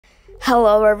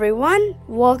Hello everyone,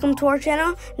 welcome to our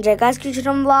channel, Jagas Kitchen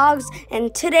Vlogs,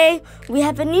 and today we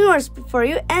have a new recipe for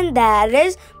you, and that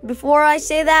is, before I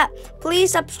say that,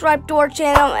 please subscribe to our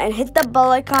channel and hit the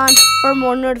bell icon for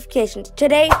more notifications.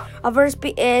 Today, our recipe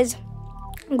is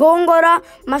Gongura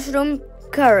mushroom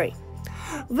curry.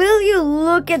 Will you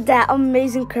look at that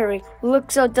amazing curry?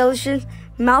 Looks so delicious,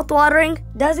 mouth-watering,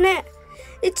 doesn't it?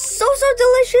 It's so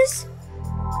delicious.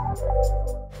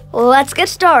 Let's get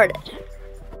started.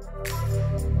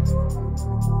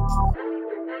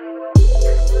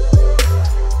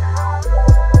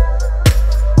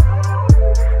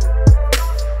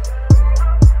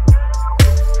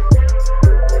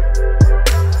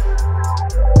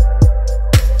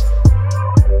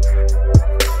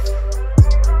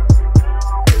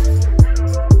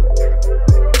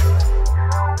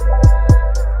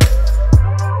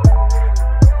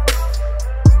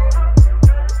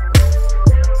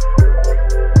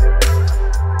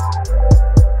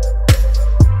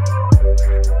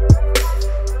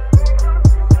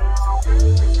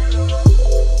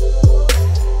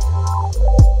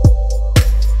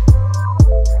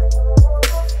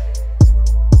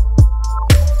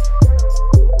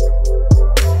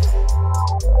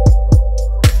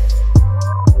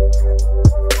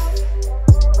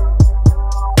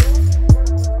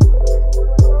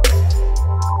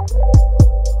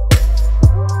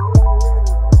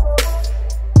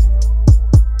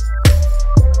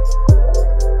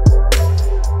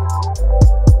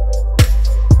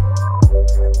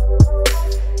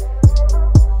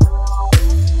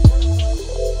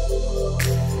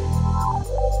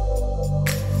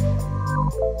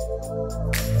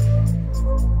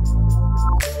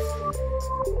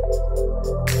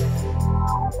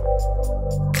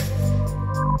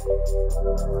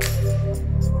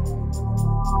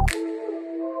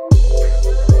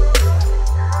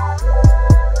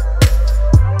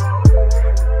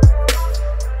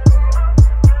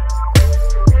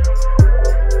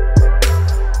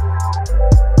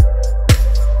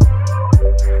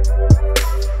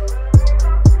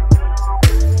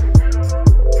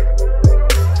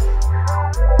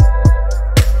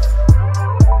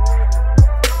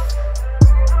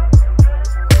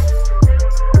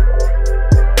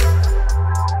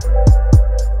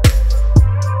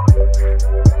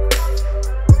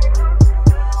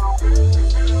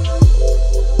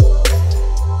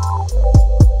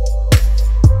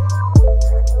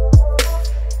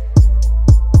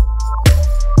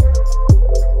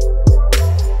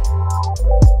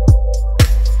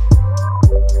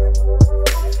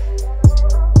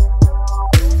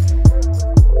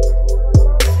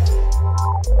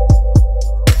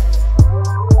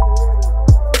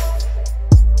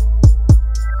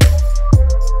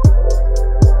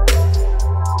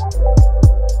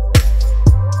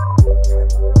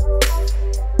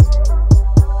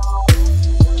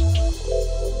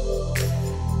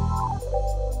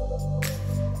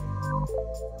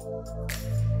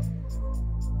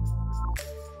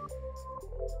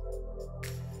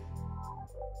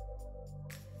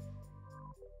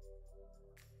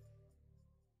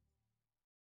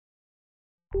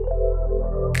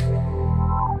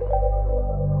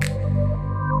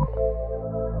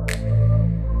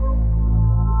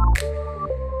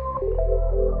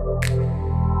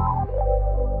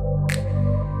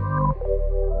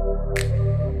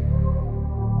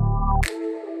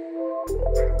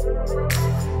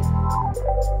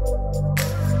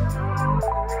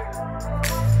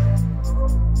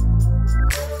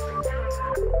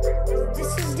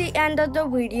 This is the end of the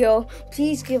video.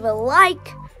 Please give a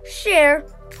like, share,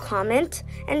 comment,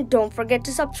 and don't forget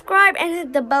to subscribe and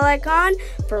hit the bell icon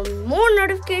for more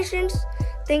notifications.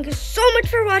 Thank you so much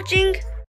for watching.